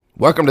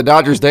Welcome to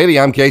Dodgers Daily.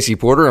 I'm Casey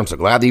Porter. I'm so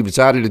glad that you've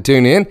decided to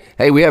tune in.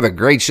 Hey, we have a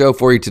great show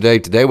for you today.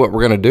 Today, what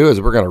we're going to do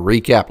is we're going to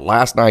recap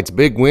last night's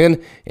big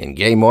win in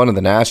Game 1 of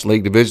the National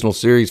League Divisional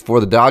Series for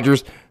the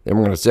Dodgers. Then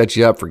we're going to set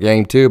you up for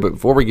Game 2. But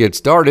before we get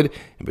started,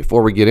 and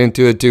before we get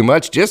into it too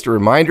much, just a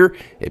reminder,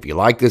 if you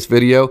like this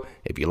video,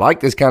 if you like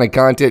this kind of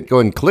content, go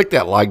ahead and click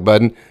that like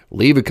button,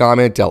 leave a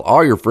comment, tell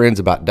all your friends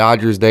about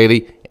Dodgers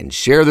Daily, and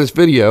share this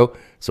video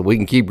so we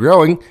can keep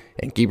growing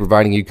and keep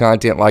providing you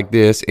content like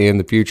this in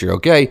the future,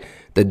 okay?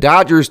 The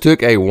Dodgers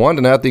took a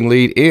 1-0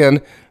 lead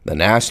in the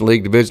National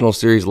League Divisional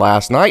Series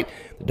last night.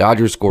 The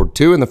Dodgers scored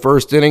 2 in the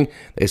first inning.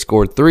 They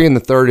scored 3 in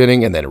the third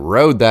inning and then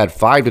rode that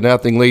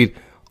 5-0 lead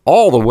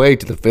all the way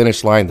to the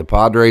finish line. The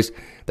Padres,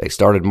 they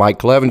started Mike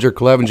Clevinger.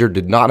 Clevinger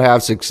did not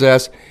have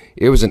success.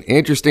 It was an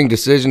interesting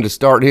decision to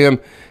start him.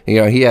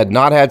 You know, he had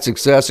not had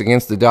success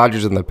against the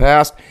Dodgers in the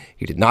past.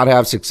 He did not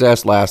have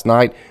success last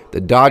night.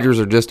 The Dodgers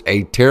are just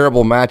a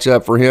terrible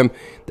matchup for him.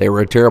 They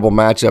were a terrible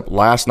matchup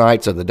last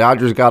night, so the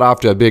Dodgers got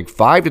off to a big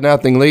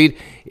 5-0 lead.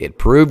 It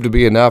proved to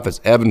be enough as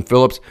Evan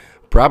Phillips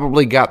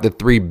probably got the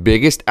 3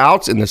 biggest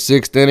outs in the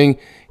 6th inning,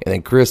 and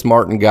then Chris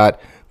Martin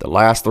got the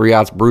last 3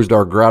 outs.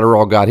 Brusdar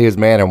Graterol got his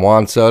man, and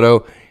Juan Soto.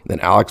 And then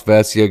Alex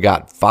Vesia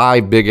got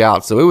 5 big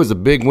outs. So it was a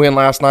big win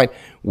last night.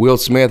 Will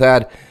Smith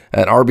had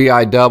an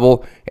RBI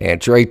double,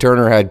 and Trey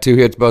Turner had 2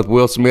 hits. Both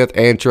Will Smith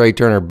and Trey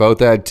Turner both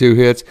had 2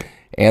 hits.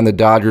 And the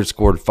Dodgers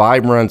scored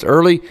 5 runs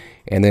early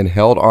and then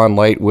held on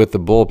late with the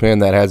bullpen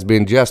that has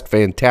been just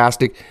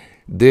fantastic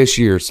this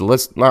year. So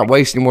let's not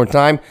waste any more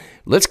time.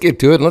 Let's get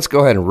to it, and let's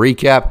go ahead and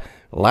recap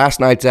last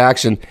night's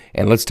action,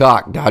 and let's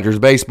talk Dodgers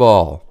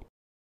baseball.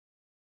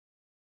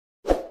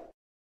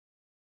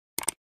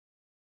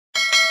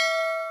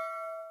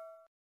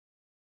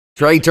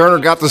 Trey Turner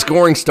got the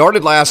scoring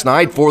started last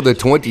night for the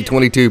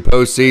 2022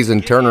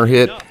 postseason. Turner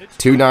hit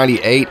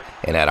 .298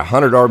 and had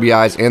 100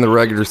 RBIs in the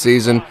regular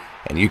season,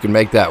 and you can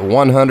make that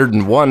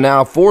 101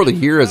 now for the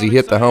year as he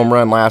hit the home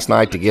run last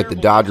night to get the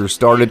Dodgers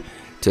started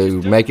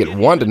to make it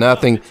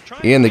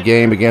 1-0 in the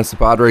game against the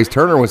Padres.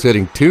 Turner was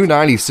hitting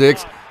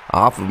 .296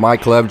 off of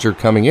Mike Clevinger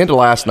coming into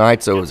last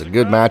night, so it was a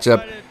good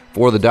matchup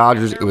for the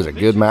Dodgers. It was a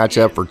good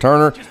matchup for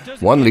Turner,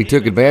 one that he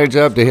took advantage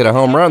of to hit a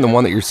home run, the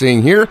one that you're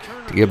seeing here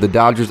to give the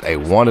Dodgers a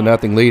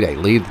 1-0 lead, a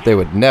lead that they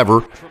would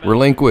never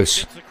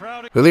relinquish.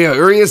 Julio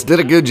Urias did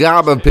a good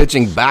job of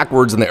pitching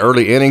backwards in the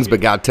early innings,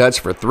 but got touched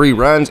for 3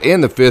 runs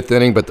in the 5th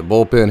inning, but the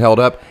bullpen held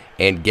up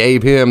and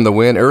gave him the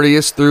win.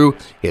 Urias threw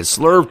his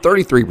slurve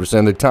 33%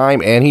 of the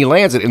time, and he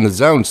lands it in the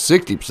zone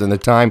 60% of the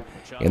time,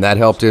 and that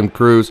helped him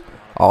cruise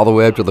all the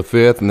way up to the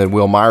 5th, and then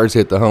Will Myers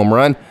hit the home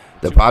run.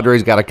 The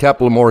Padres got a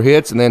couple of more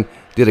hits and then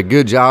did a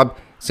good job,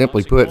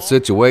 simply put,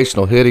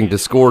 situational hitting to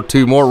score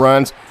 2 more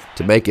runs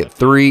to make it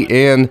 3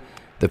 in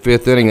the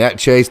 5th inning. That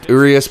chased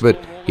Urias,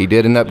 but he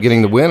did end up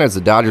getting the win as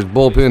the Dodgers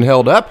bullpen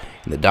held up,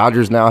 and the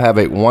Dodgers now have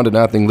a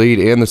 1-0 lead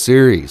in the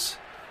series.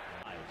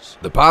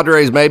 The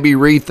Padres may be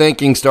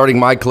rethinking starting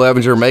Mike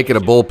Clevinger, make it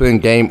a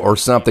bullpen game or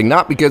something,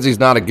 not because he's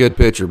not a good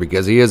pitcher,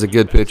 because he is a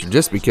good pitcher,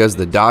 just because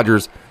the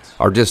Dodgers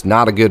are just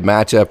not a good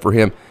matchup for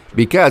him,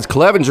 because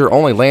Clevinger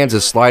only lands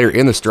his slider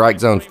in the strike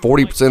zone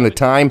 40% of the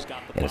time,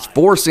 and his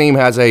 4-seam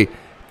has a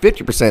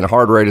 50%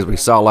 hard rate as we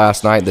saw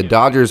last night. The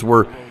Dodgers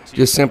were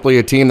just simply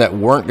a team that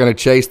weren't going to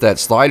chase that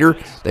slider.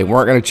 They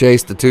weren't going to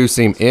chase the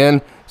 2-seam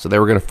in, so they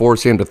were going to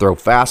force him to throw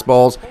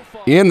fastballs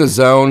in the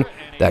zone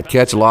that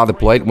catch a lot of the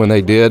plate. When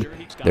they did,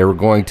 they were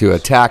going to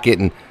attack it,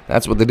 and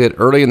that's what they did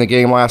early in the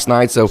game last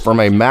night. So from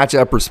a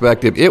matchup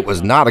perspective, it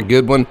was not a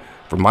good one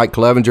for Mike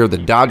Clevinger. The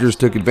Dodgers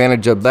took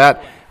advantage of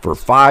that for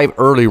 5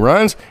 early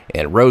runs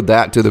and rode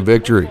that to the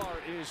victory.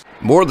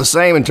 More of the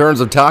same in terms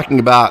of talking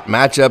about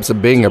matchups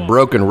of being a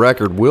broken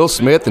record. Will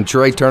Smith and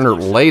Trey Turner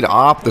laid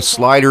off the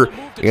slider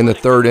in the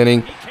 3rd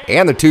inning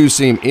and the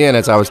 2-seam in,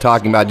 as I was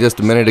talking about just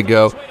a minute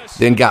ago,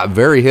 then got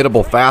very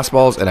hittable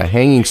fastballs and a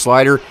hanging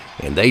slider,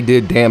 and they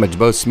did damage.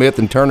 Both Smith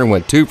and Turner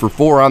went 2 for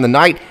 4 on the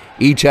night.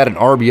 Each had an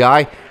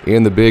RBI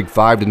in the big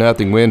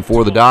 5-0 win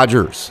for the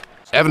Dodgers.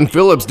 Evan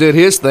Phillips did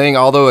his thing,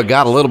 although it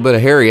got a little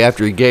bit hairy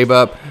after he gave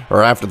up,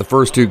 or after the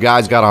first 2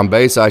 guys got on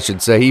base, I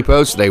should say. He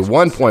posted a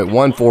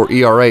 1.14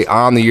 ERA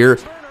on the year.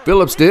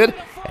 Phillips did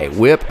a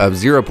whip of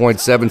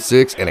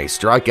 0.76 and a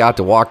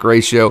strikeout-to-walk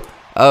ratio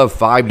of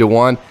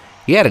 5-1.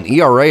 He had an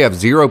ERA of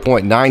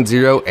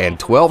 0.90 and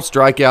 12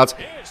 strikeouts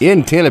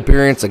in 10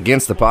 appearances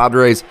against the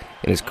Padres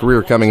in his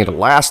career coming into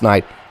last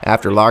night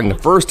after allowing the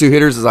first 2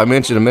 hitters, as I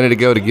mentioned a minute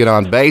ago, to get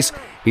on base.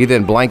 He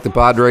then blanked the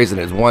Padres in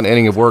his 1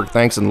 inning of work,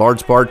 thanks in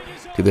large part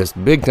to this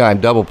big-time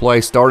double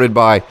play started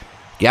by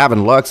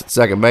Gavin Lux at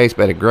second base.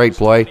 Made a great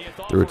play,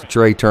 threw it to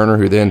Trey Turner,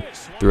 who then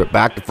threw it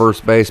back to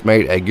first base,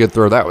 made a good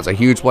throw. That was a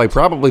huge play,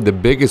 probably the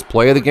biggest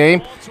play of the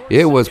game.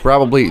 It was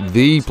probably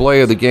the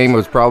play of the game. It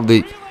was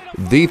probably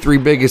the 3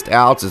 biggest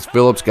outs as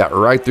Phillips got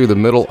right through the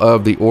middle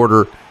of the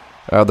order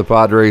of the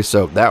Padres.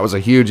 So that was a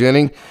huge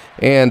inning.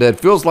 And it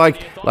feels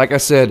like I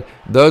said,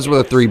 those were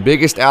the 3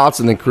 biggest outs,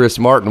 and then Chris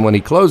Martin, when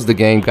he closed the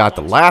game, got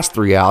the last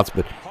 3 outs.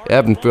 But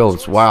Evan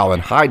Phillips. Wow,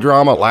 and high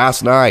drama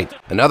last night.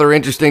 Another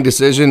interesting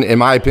decision, in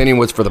my opinion,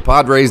 was for the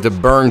Padres to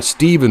burn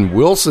Steven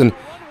Wilson,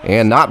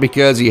 and not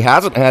because he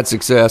hasn't had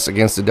success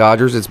against the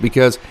Dodgers. It's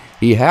because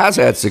he has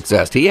had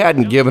success. He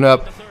hadn't given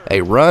up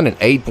a run in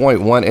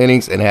 8.1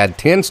 innings and had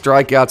 10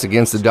 strikeouts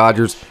against the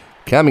Dodgers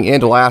coming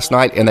into last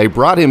night, and they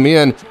brought him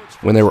in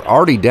when they were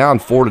already down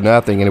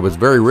 4-0, and it was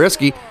very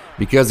risky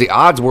because the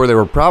odds were they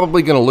were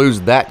probably going to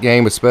lose that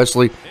game,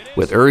 especially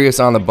with Urias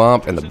on the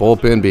bump and the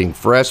bullpen being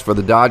fresh for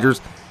the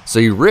Dodgers. So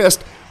you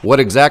risked what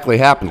exactly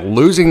happened,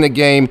 losing the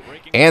game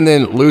and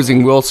then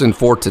losing Wilson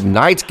for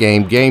tonight's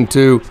game, Game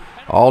 2,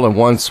 all in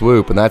one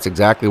swoop, and that's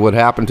exactly what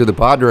happened to the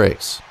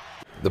Padres.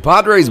 The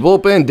Padres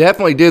bullpen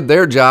definitely did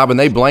their job, and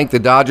they blanked the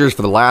Dodgers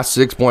for the last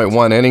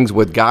 6.1 innings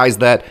with guys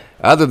that,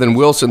 other than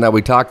Wilson that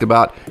we talked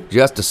about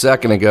just a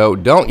second ago,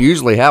 don't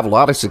usually have a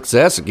lot of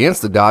success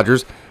against the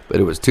Dodgers, but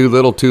it was too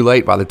little too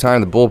late. By the time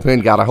the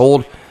bullpen got a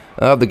hold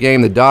of the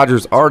game, the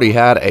Dodgers already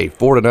had a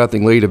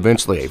 4-0 lead,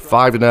 eventually a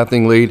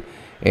 5-0 lead,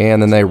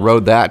 and then they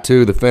rode that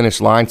to the finish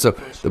line. So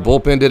the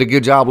bullpen did a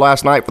good job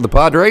last night for the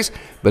Padres,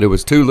 but it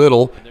was too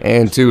little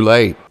and too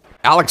late.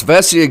 Alex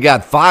Vesia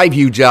got 5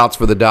 huge outs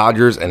for the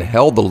Dodgers and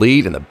held the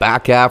lead in the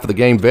back half of the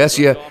game.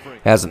 Vesia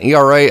has an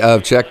ERA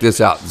of, check this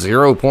out,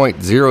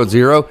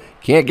 0.00.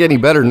 Can't get any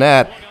better than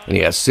that, and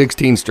he has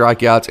 16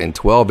 strikeouts in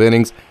 12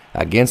 innings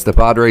against the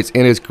Padres.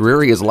 In his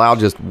career, he has allowed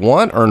just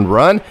 1 earned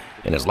run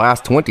in his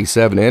last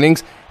 27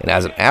 innings and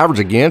has an average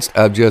against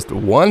of just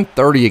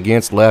 130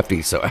 against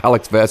lefties. So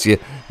Alex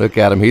Vesia, look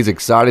at him. He's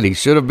excited. He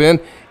should have been.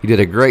 He did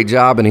a great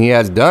job, and he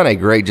has done a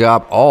great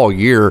job all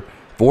year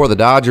for the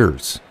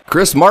Dodgers.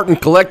 Chris Martin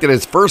collected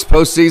his first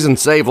postseason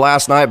save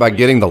last night by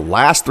getting the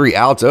last 3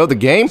 outs of the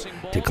game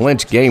to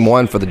clinch Game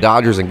 1 for the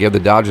Dodgers and give the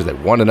Dodgers a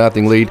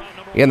 1-0 lead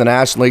in the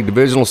National League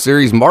Divisional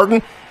Series.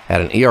 Martin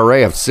had an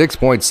ERA of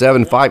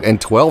 6.75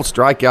 and 12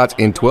 strikeouts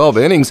in 12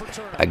 innings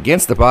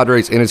against the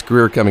Padres in his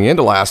career coming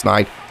into last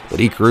night, but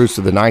he cruised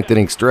to the 9th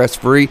inning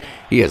stress-free.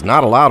 He has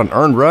not allowed an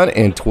earned run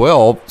in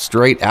 12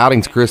 straight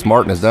outings. Chris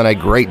Martin has done a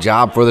great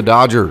job for the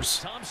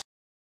Dodgers.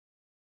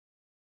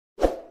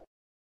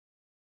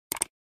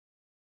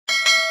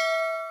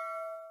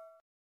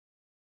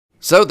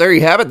 So there you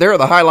have it. There are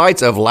the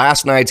highlights of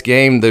last night's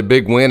game, the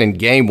big win in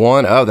Game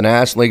 1 of the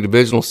National League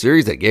Divisional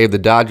Series that gave the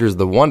Dodgers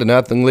the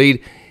 1-0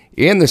 lead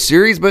in the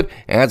series. But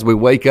as we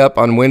wake up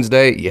on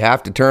Wednesday, you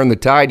have to turn the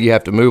tide. You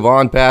have to move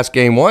on past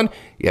Game 1.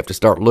 You have to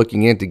start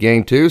looking into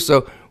Game 2.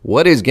 So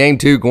what is Game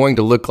 2 going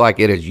to look like?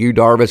 It is Yu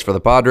Darvish for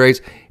the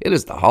Padres. It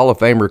is the Hall of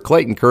Famer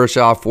Clayton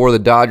Kershaw for the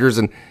Dodgers.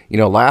 And, you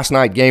know, last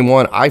night, Game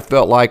 1, I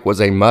felt like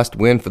was a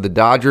must-win for the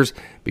Dodgers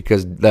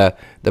because the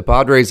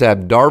Padres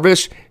have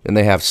Darvish and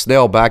they have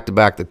Snell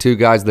back-to-back, the 2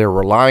 guys they're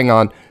relying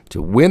on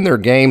to win their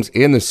games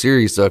in the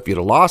series. So if you'd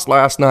have lost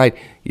last night,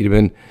 you'd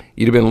have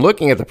been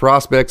looking at the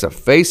prospects of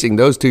facing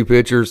those 2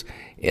 pitchers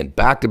in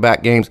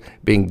back-to-back games,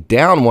 being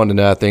down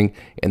 1-0,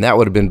 and that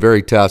would have been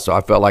very tough. So I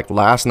felt like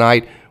last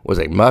night was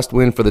a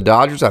must-win for the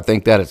Dodgers. I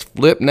think that it's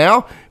flipped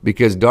now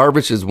because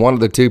Darvish is one of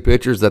the 2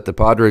 pitchers that the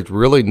Padres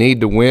really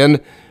need to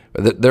win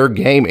their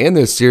game in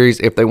this series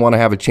if they want to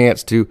have a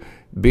chance to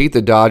beat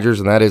the Dodgers,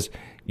 and that is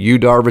Yu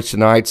Darvish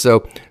tonight.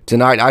 So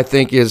tonight I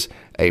think is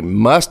a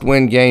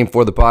must-win game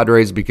for the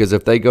Padres because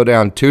if they go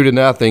down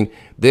 2-0,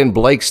 then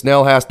Blake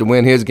Snell has to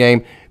win his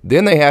game.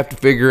 Then they have to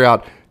figure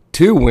out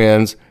 2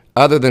 wins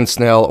other than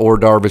Snell or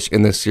Darvish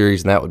in this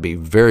series, and that would be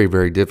very,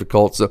 very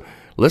difficult. So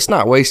let's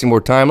not waste any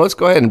more time. Let's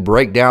go ahead and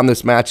break down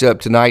this matchup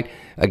tonight.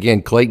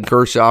 Again, Clayton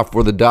Kershaw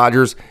for the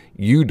Dodgers,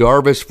 Yu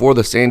Darvish for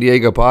the San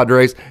Diego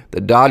Padres.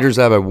 The Dodgers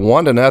have a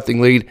 1-0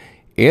 lead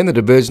in the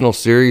divisional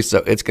series, so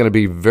it's going to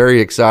be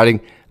very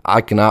exciting.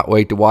 I cannot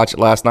wait to watch it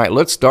last night.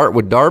 Let's start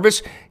with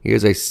Darvish. He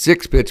is a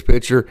 6-pitch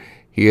pitcher.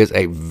 He is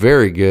a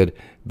very good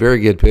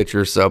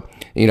pitcher. So,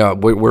 you know,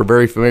 we're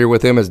very familiar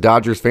with him as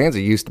Dodgers fans.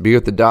 He used to be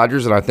with the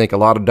Dodgers, and I think a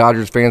lot of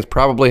Dodgers fans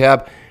probably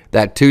have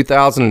that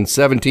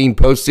 2017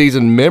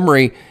 postseason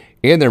memory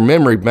in their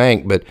memory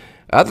bank. But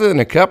other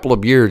than a couple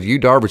of years, Yu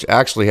Darvish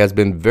actually has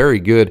been very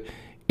good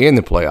in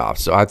the playoffs.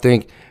 So I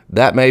think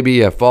that may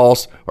be a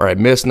false or a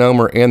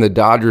misnomer in the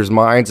Dodgers'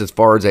 minds as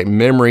far as a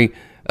memory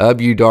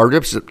of Yu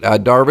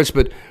Darvish.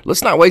 But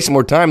let's not waste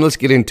more time. Let's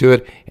get into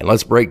it, and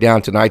let's break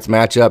down tonight's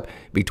matchup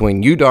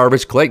between Yu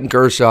Darvish, Clayton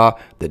Kershaw,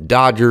 the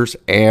Dodgers,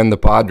 and the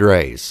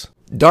Padres.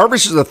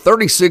 Darvish is a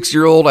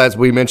 36-year-old, as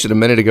we mentioned a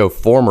minute ago,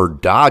 former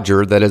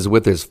Dodger that is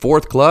with his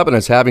 4th club and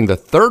is having the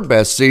 3rd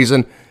best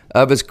season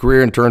of his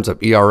career in terms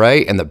of ERA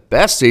and the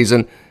best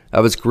season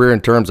of his career in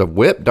terms of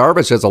WHIP.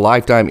 Darvish has a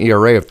lifetime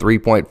ERA of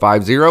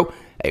 3.50,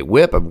 a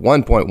WHIP of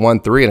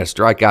 1.13, and a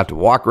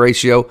strikeout-to-walk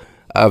ratio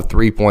of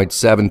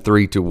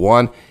 3.73 to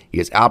 1. He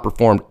has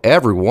outperformed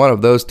every one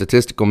of those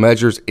statistical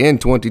measures in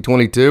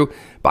 2022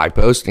 by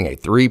posting a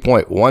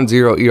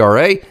 3.10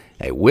 ERA,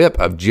 a WHIP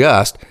of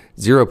just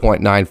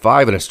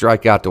 0.95, and a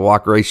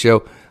strikeout-to-walk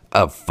ratio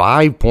of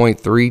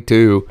 5.32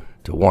 to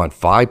 1.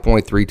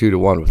 5.32 to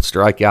 1 with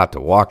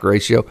strikeout-to-walk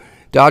ratio.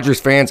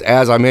 Dodgers fans,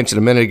 as I mentioned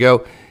a minute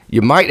ago,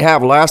 you might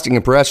have a lasting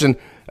impression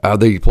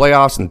the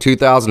playoffs in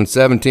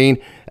 2017.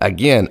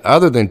 Again,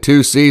 other than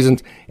 2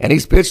 seasons, and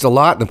he's pitched a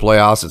lot in the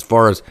playoffs as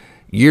far as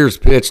years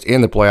pitched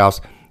in the playoffs.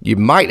 You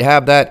might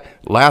have that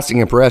lasting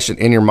impression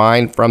in your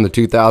mind from the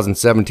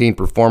 2017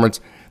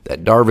 performance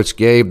that Darvish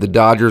gave the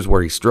Dodgers,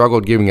 where he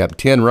struggled, giving up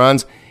 10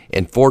 runs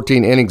in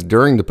 14 innings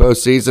during the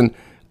postseason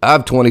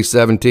of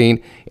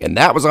 2017, and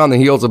that was on the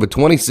heels of a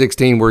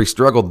 2016 where he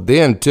struggled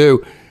then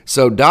too.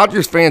 So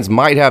Dodgers fans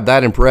might have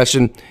that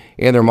impression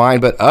in their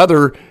mind, but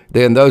other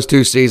than those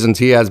 2 seasons,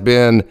 he has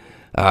been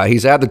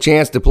he's had the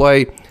chance to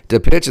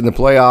pitch in the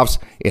playoffs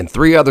in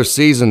 3 other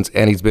seasons,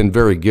 and he's been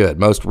very good.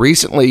 Most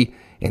recently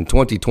in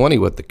 2020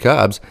 with the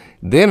Cubs,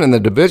 then in the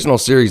divisional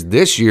series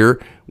this year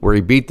where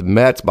he beat the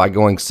Mets by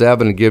going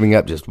 7 and giving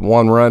up just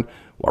 1 run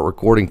while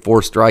recording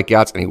 4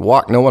 strikeouts, and he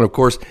walked no one. Of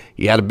course,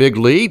 he had a big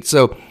lead,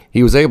 so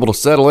he was able to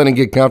settle in and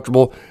get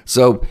comfortable.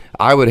 So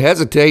I would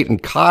hesitate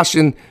and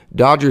caution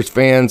Dodgers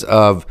fans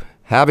of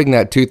having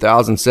that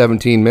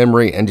 2017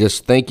 memory and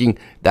just thinking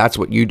that's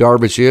what Yu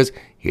Darvish is.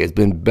 He has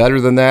been better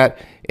than that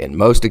in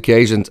most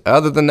occasions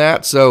other than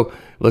that. So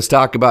let's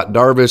talk about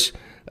Darvish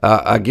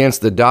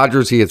against the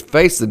Dodgers. He has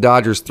faced the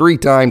Dodgers 3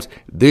 times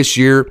this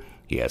year.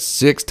 He has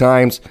 6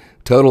 times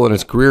total in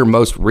his career,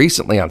 most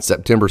recently on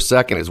September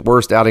 2nd. His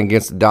worst outing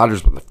against the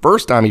Dodgers was the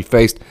first time he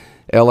faced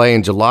L.A.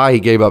 in July. He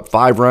gave up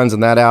 5 runs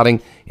in that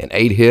outing and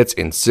 8 hits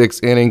in 6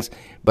 innings.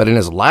 But in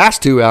his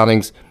last 2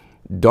 outings,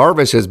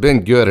 Darvish has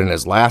been good. In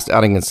his last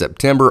outing in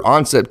September,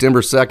 on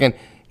September 2nd,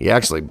 he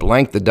actually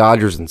blanked the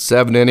Dodgers in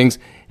 7 innings,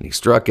 and he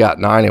struck out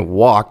 9 and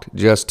walked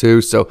just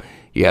 2. So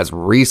he has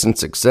recent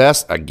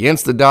success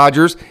against the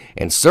Dodgers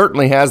and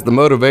certainly has the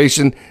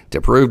motivation to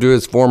prove to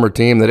his former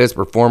team that his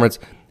performance,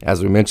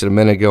 as we mentioned a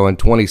minute ago, in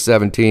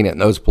 2017 in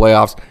those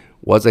playoffs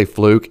was a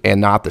fluke and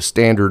not the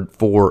standard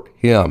for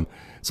him.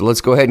 So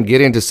let's go ahead and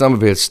get into some of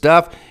his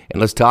stuff,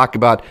 and let's talk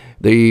about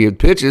the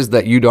pitches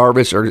that Yu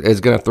Darvish is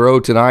going to throw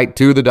tonight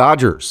to the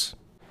Dodgers.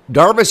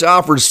 Darvish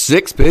offers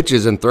 6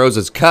 pitches and throws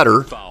his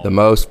cutter the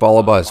most,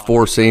 followed by his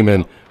 4-seam,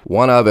 and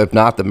one of, if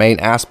not the main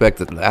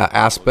aspects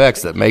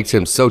that makes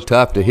him so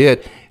tough to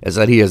hit is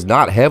that he is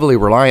not heavily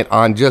reliant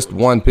on just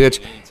one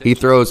pitch. He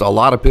throws a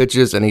lot of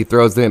pitches, and he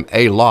throws them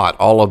a lot,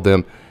 all of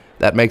them.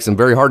 That makes him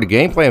very hard to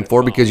game plan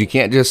for because you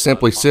can't just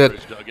simply sit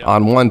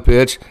on one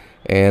pitch,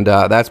 and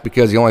that's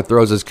because he only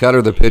throws his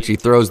cutter, the pitch he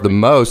throws the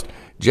most,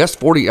 just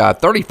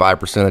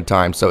 35% of the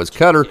time. So his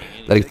cutter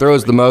that he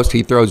throws the most,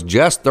 he throws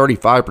just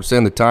 35%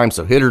 of the time.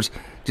 So hitters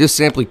just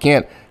simply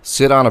can't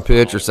sit on a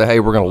pitch or say, hey,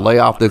 we're going to lay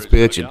off this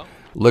pitch and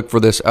look for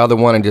this other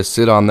one and just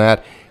sit on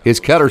that. His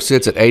cutter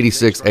sits at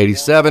 86,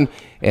 87,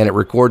 and it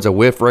records a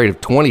whiff rate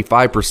of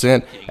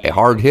 25%, a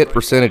hard hit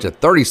percentage of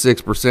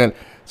 36%.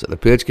 So the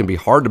pitch can be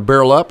hard to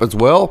barrel up as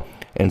well,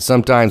 and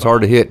sometimes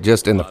hard to hit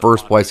just in the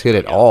first place hit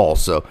at all.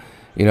 So,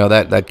 you know,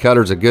 that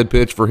cutter's a good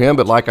pitch for him.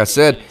 But like I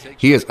said,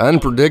 he is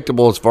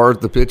unpredictable as far as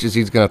the pitches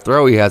he's going to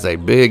throw. He has a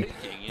big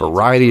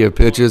variety of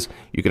pitches.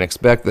 You can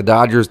expect the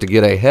Dodgers to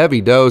get a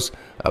heavy dose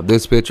of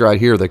this pitch right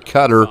here, the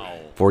cutter,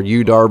 for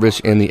Yu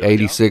Darvish in the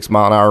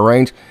 86-mile-an-hour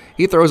range.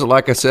 He throws it,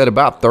 like I said,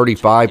 about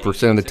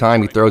 35% of the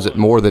time. He throws it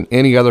more than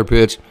any other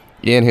pitch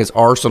in his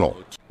arsenal.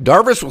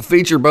 Darvish will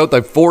feature both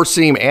a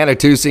 4-seam and a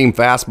 2-seam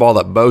fastball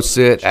that both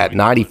sit at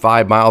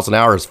 95 miles an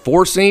hour. His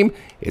 4-seam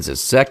is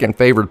his second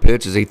favorite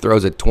pitch as he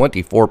throws it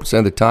 24%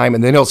 of the time,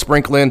 and then he'll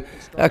sprinkle in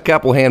a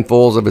couple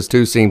handfuls of his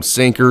 2-seam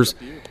sinkers.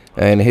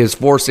 And his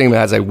 4-seam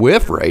has a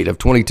whiff rate of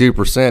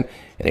 22%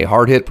 and a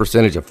hard hit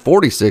percentage of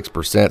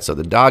 46%. So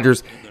the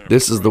Dodgers,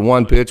 this is the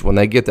one pitch when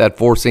they get that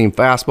 4-seam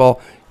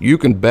fastball, you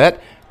can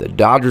bet the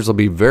Dodgers will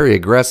be very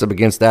aggressive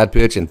against that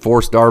pitch and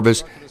force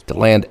Darvish to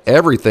land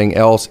everything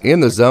else in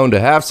the zone to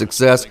have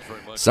success,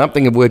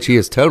 something of which he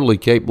is totally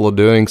capable of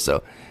doing.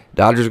 So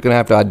Dodgers are going to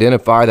have to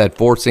identify that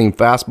 4-seam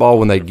fastball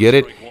when they get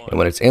it, and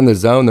when it's in the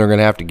zone, they're going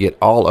to have to get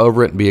all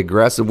over it and be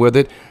aggressive with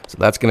it. So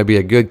that's going to be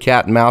a good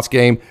cat and mouse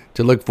game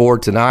to look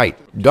forward tonight.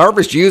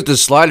 Darvish used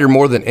his slider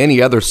more than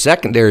any other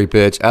secondary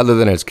pitch other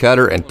than his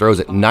cutter and throws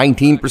it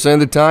 19% of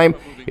the time.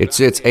 It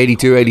sits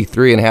 82,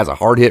 83 and has a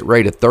hard hit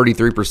rate of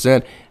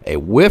 33%, a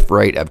whiff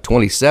rate of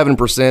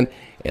 27%,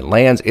 and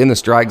lands in the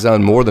strike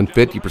zone more than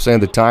 50%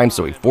 of the time.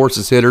 So he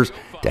forces hitters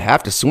to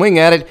have to swing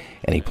at it,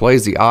 and he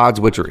plays the odds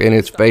which are in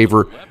his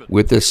favor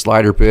with this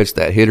slider pitch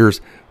that hitters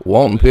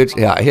won't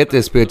hit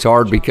this pitch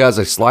hard because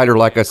a slider,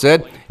 like I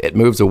said, it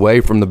moves away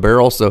from the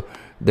barrel. So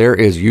there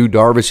is Yu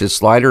Darvish's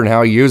slider and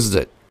how he uses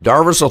it.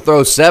 Darvish will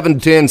throw 7 to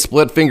 10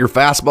 split-finger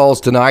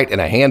fastballs tonight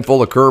and a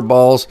handful of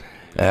curveballs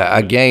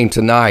a game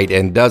tonight,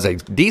 and does a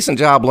decent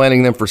job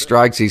landing them for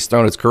strikes. He's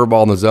thrown his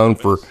curveball in the zone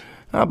for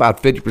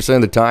about 50%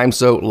 of the time.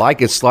 So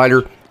like his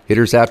slider,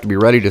 hitters have to be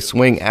ready to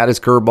swing at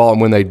his curveball,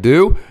 and when they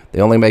do,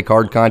 they only make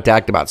hard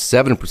contact about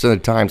 7% of the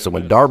time. So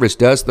when Darvish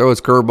does throw his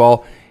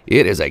curveball,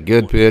 it is a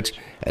good pitch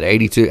at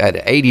 80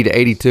 to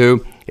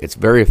 82. It's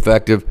very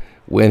effective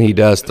when he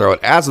does throw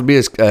it. As would be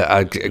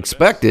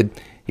expected,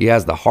 he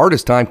has the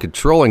hardest time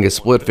controlling his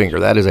split finger.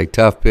 That is a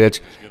tough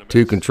pitch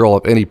to control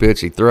of any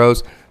pitch he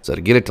throws. So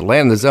to get it to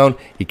land in the zone,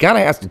 he kind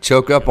of has to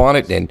choke up on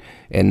it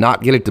and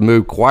not get it to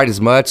move quite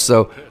as much.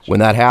 So when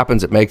that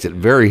happens, it makes it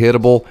very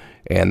hittable,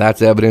 and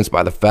that's evidenced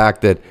by the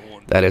fact that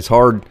his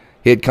hard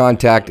hit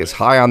contact is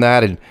high on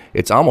that, and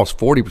it's almost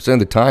 40% of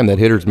the time that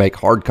hitters make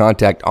hard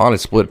contact on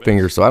his split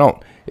finger. So I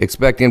don't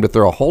expect him to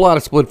throw a whole lot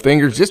of split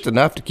fingers, just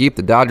enough to keep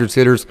the Dodgers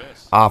hitters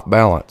off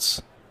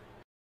balance.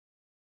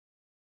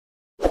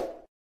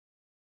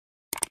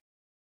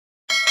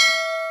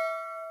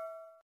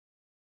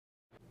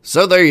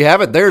 So there you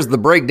have it. There's the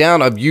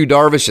breakdown of Yu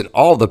Darvish and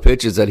all the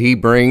pitches that he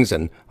brings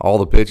and all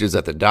the pitches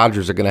that the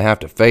Dodgers are going to have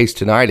to face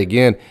tonight.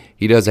 Again,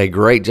 he does a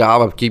great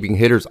job of keeping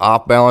hitters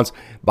off balance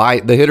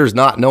by the hitters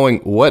not knowing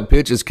what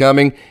pitch is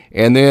coming,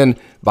 and then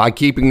by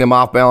keeping them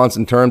off balance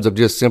in terms of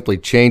just simply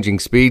changing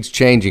speeds,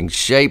 changing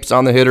shapes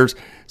on the hitters.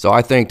 So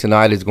I think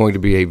tonight is going to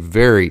be a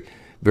very,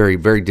 very,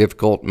 very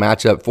difficult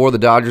matchup for the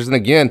Dodgers. And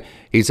again,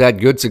 he's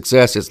had good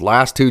success his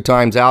last 2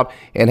 times out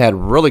and had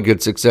really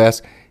good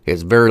success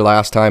his very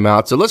last time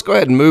out. So let's go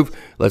ahead and move.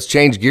 Let's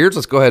change gears.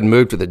 Let's go ahead and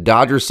move to the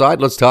Dodgers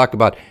side. Let's talk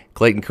about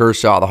Clayton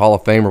Kershaw, the Hall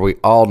of Famer. We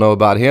all know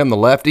about him, the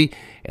lefty.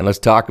 And let's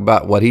talk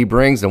about what he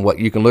brings and what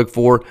you can look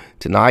for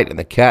tonight and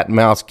the cat and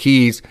mouse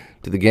keys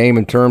to the game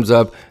in terms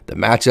of the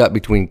matchup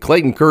between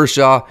Clayton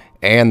Kershaw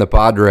and the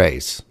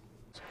Padres.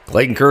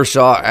 Clayton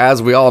Kershaw, as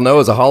we all know,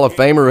 is a Hall of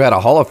Famer who had a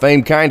Hall of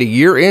Fame kind of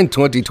year in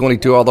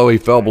 2022, although he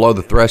fell below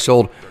the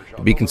threshold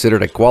to be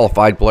considered a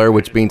qualified player,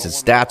 which means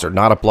his stats are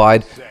not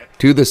applied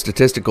to the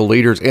statistical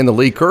leaders in the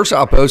league.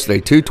 Kershaw posted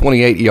a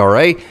 2.28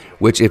 ERA,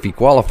 which if he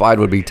qualified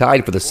would be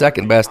tied for the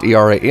second best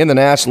ERA in the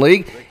National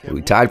League. It would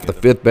be tied for the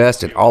 5th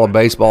best in all of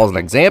baseball. As an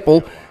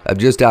example of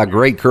just how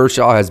great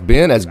Kershaw has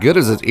been, as good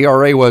as his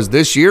ERA was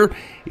this year,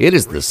 it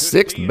is the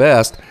 6th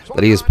best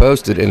that he has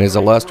posted in his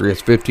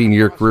illustrious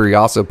 15-year career. He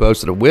also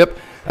posted a whip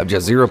of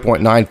just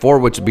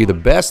 0.94, which would be the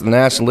best in the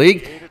National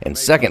League and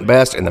second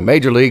best in the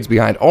major leagues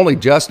behind only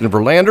Justin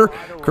Verlander.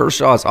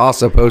 Kershaw has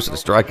also posted a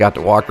strikeout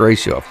to walk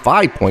ratio of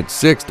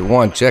 5.6 to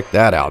 1. Check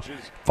that out.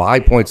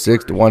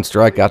 5.6 to 1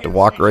 strikeout to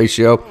walk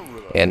ratio,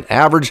 and an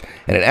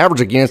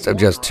average against of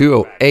just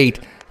 208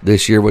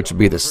 this year, which would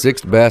be the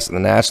 6th best in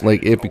the National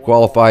League if he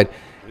qualified.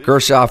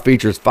 Kershaw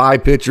features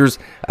 5 pitchers.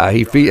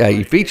 He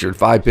featured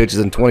 5 pitches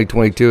in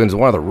 2022 and is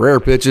one of the rare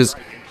pitchers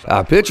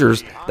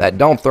that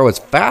don't throw his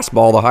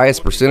fastball the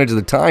highest percentage of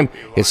the time.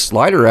 His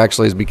slider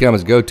actually has become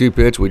his go-to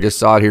pitch. We just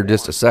saw it here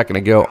just a second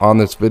ago on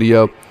this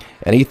video.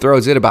 And he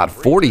throws it about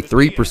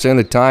 43% of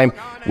the time,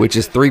 which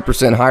is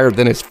 3% higher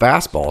than his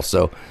fastball.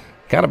 So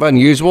kind of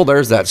unusual.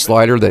 There's that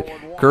slider that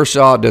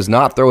Kershaw does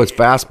not throw his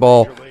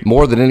fastball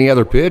more than any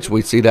other pitch.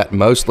 We see that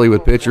mostly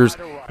with pitchers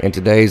in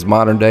today's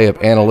modern day of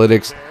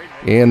analytics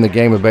in the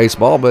game of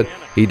baseball, but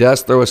he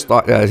does throw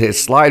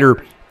his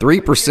slider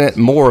 3%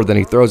 more than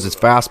he throws his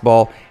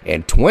fastball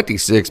and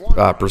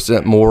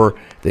 26% more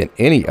than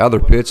any other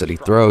pitch that he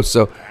throws.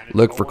 So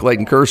look for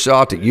Clayton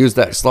Kershaw to use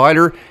that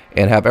slider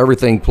and have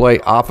everything play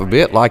off of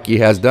it like he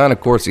has done. Of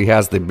course, he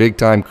has the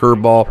big-time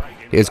curveball.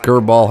 His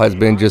curveball has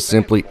been just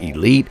simply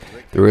elite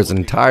through his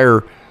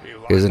entire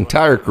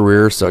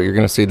career. So you're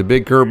going to see the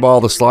big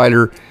curveball, the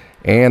slider,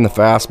 and the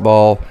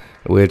fastball,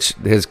 which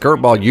his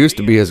curveball used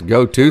to be his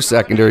go-to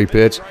secondary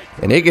pitch,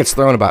 and it gets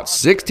thrown about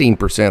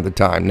 16% of the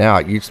time. Now,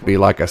 it used to be,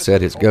 like I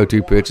said, his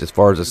go-to pitch as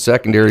far as the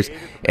secondaries.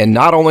 And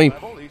not only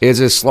is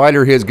his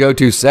slider his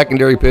go-to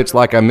secondary pitch,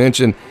 like I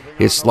mentioned,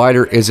 his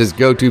slider is his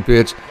go-to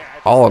pitch.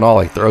 All in all,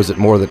 he throws it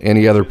more than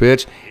any other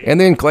pitch. And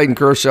then Clayton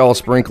Kershaw will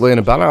sprinkle in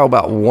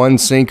about 1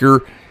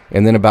 sinker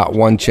and then about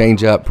 1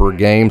 changeup per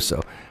game.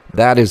 So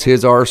that is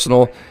his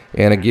arsenal.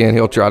 And again,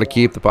 he'll try to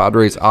keep the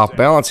Padres off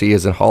balance. He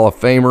is a Hall of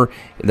Famer.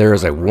 There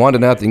is a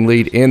 1-0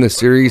 lead in the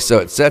series, so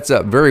it sets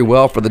up very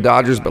well for the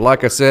Dodgers. But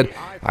like I said,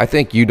 I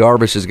think Yu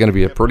Darvish is going to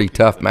be a pretty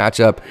tough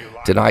matchup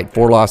tonight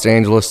for Los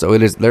Angeles. So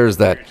there's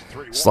that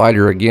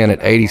slider again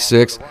at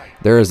 86.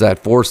 There is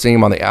that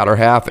 4-seam on the outer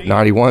half at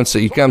 91. So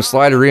you come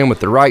slider in with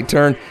the right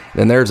turn,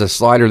 then there's a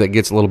slider that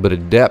gets a little bit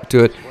of depth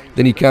to it.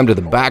 Then you come to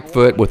the back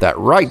foot with that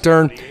right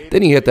turn.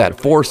 Then you hit that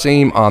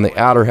 4-seam on the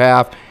outer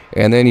half,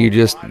 and then you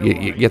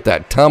get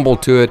that tumble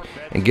to it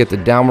and get the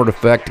downward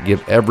effect to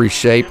give every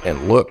shape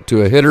and look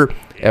to a hitter,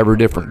 every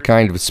different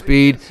kind of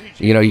speed.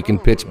 You know, you can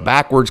pitch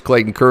backwards,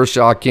 Clayton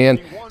Kershaw can,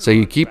 so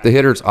you keep the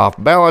hitters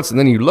off balance, and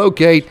then you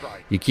locate,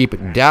 you keep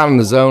it down in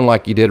the zone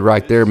like you did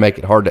right there, make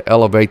it hard to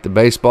elevate the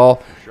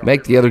baseball,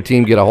 make the other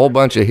team get a whole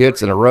bunch of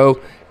hits in a row,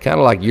 kind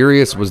of like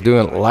Urias was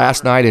doing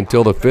last night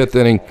until the 5th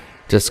inning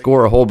to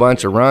score a whole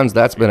bunch of runs.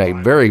 That's been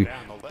a very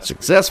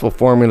successful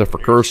formula for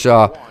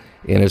Kershaw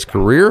in his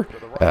career,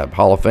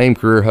 Hall of Fame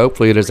career.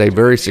 Hopefully it is a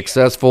very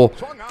successful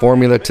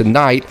formula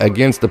tonight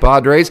against the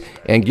Padres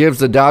and gives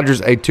the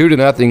Dodgers a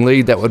 2-0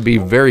 lead that would be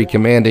very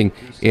commanding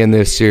in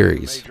this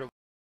series.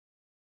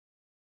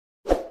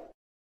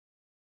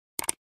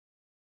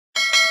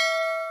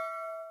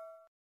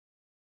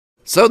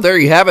 So there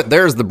you have it.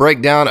 There's the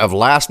breakdown of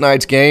last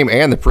night's game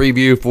and the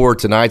preview for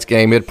tonight's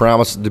game. It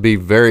promises to be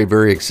very,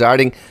 very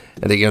exciting.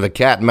 And the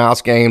cat and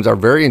mouse games are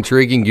very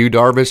intriguing. Yu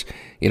Darvish,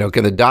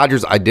 can the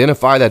Dodgers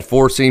identify that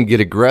four seam, get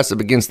aggressive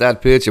against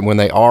that pitch? And when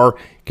they are,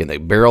 can they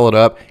barrel it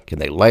up? Can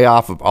they lay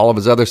off of all of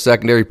his other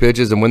secondary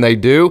pitches? And when they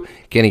do,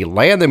 can he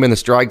land them in the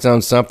strike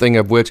zone? Something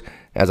of which,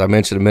 as I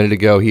mentioned a minute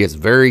ago, he is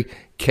very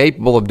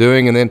capable of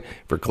doing. And then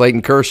for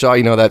Clayton Kershaw,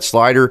 that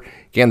slider,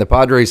 can the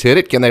Padres hit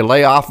it? Can they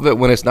lay off of it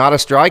when it's not a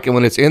strike? And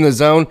when it's in the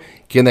zone,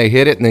 can they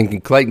hit it? And then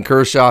can Clayton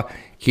Kershaw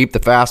keep the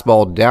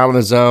fastball down in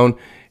the zone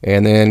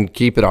and then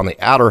keep it on the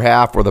outer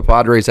half where the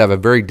Padres have a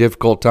very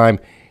difficult time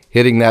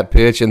hitting that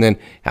pitch? And then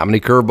how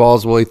many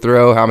curveballs will he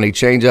throw? How many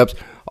changeups?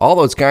 All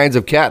those kinds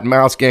of cat and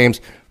mouse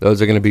games,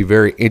 those are going to be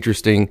very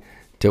interesting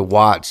to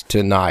watch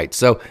tonight.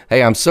 So,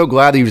 hey, I'm so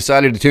glad that you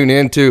decided to tune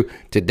in to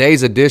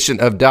today's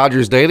edition of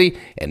Dodgers Daily,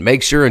 and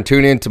make sure and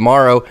tune in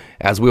tomorrow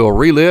as we will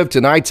relive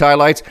tonight's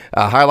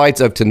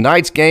highlights of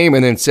tonight's game,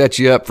 and then set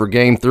you up for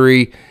Game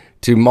 3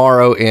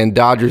 tomorrow in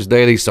Dodgers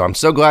Daily. So I'm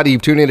so glad that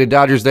you've tuned in to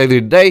Dodgers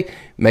Daily today.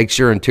 Make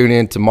sure and tune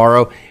in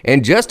tomorrow.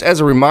 And just as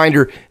a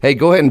reminder, hey,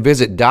 go ahead and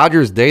visit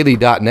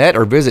DodgersDaily.net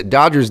or visit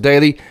Dodgers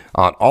Daily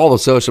on all the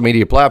social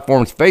media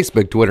platforms,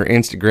 Facebook, Twitter,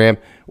 Instagram,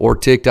 or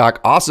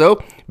TikTok.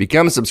 Also,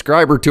 become a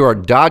subscriber to our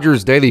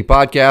Dodgers Daily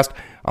podcast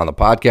on the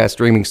podcast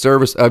streaming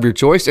service of your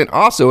choice. And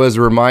also, as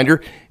a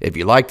reminder, if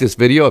you like this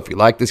video, if you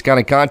like this kind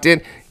of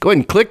content, go ahead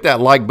and click that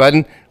like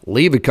button,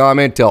 leave a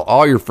comment, tell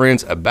all your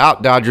friends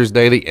about Dodgers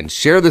Daily, and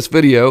share this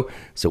video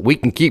so we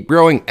can keep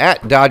growing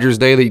at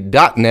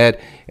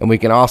DodgersDaily.net, and we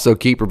can also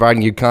keep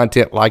providing you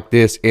content like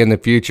this in the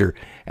future.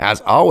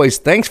 As always,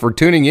 thanks for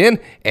tuning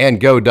in, and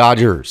go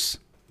Dodgers.